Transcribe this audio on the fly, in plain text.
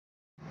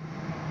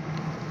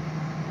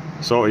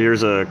So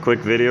here's a quick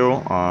video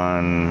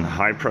on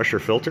high pressure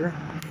filter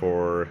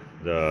for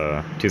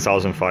the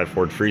 2005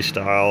 Ford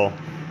Freestyle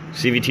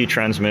CVT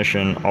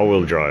transmission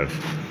all-wheel drive.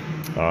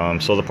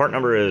 So the part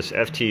number is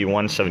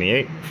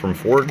FT178 from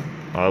Ford.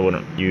 I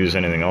wouldn't use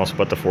anything else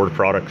but the Ford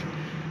product.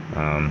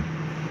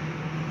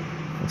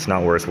 It's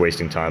not worth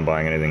wasting time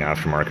buying anything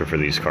aftermarket for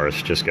these cars.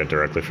 Just get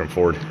directly from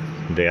Ford.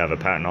 They have a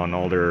patent on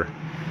all their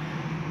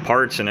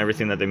parts and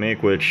everything that they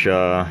make, which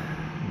the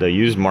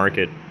used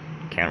market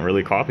can't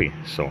really copy.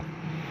 So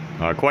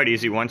quite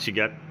easy once you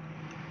get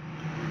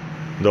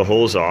the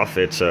holes off.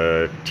 It's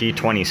a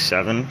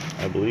T27,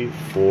 I believe,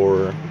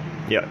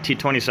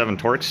 T27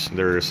 Torx.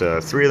 There's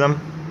 3 of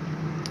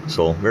them,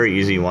 so very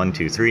easy. 1,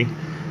 2, 3.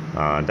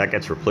 That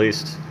gets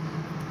replaced.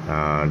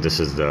 This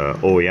is the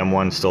OEM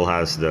one, still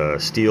has the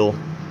steel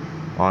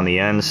on the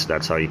ends.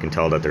 That's how you can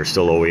tell that they're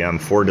still OEM.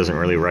 Ford doesn't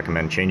really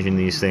recommend changing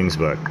these things,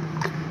 but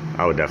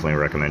I would definitely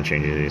recommend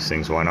changing these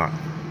things. Why not?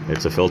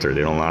 It's a filter.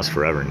 They don't last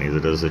forever, neither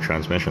does the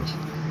transmissions.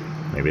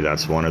 Maybe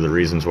that's one of the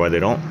reasons why they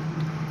don't.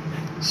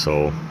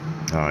 So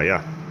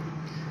yeah,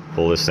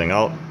 pull this thing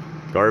out.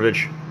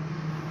 Garbage.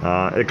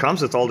 It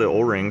comes with all the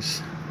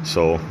O-rings,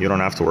 so you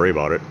don't have to worry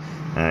about it.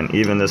 And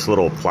even this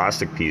little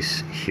plastic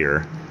piece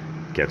here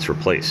gets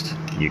replaced.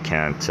 You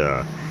can't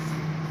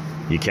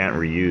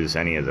reuse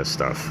any of this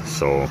stuff,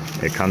 so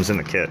it comes in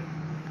the kit.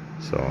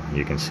 So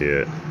you can see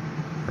it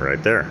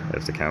right there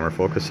if the camera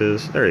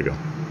focuses. There you go.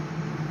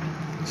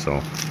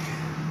 So,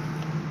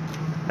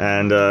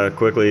 and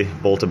quickly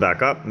bolt it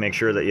back up. Make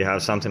sure that you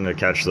have something to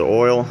catch the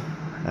oil.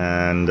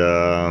 And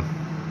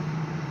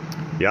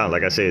yeah,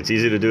 like I say, it's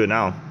easy to do it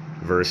now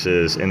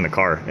versus in the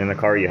car. In the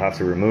car, you have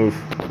to remove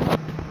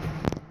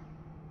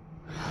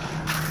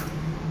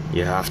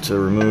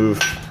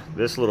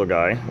this little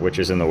guy, which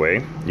is in the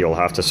way. You'll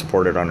have to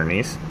support it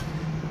underneath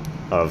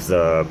of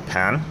the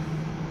pan,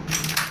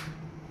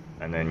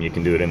 and then you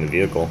can do it in the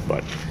vehicle.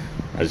 But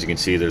as you can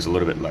see, there's a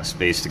little bit less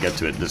space to get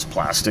to it. This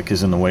plastic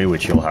is in the way,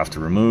 which you'll have to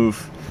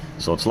remove.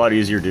 So it's a lot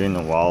easier doing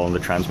it while the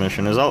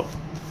transmission is out.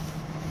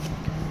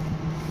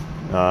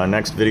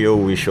 Next video,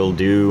 we shall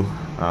do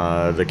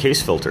the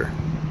case filter.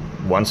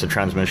 Once the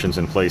transmission's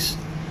in place,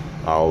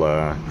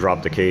 I'll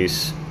drop the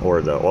case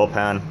or the oil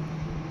pan.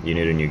 You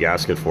need a new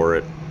gasket for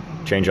it.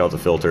 Change out the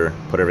filter,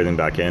 put everything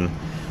back in,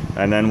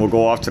 and then we'll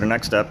go off to the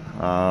next step.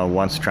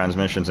 Once the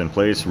transmission's in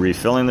place,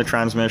 refilling the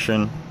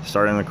transmission,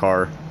 starting the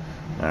car,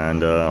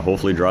 and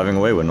hopefully driving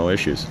away with no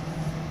issues.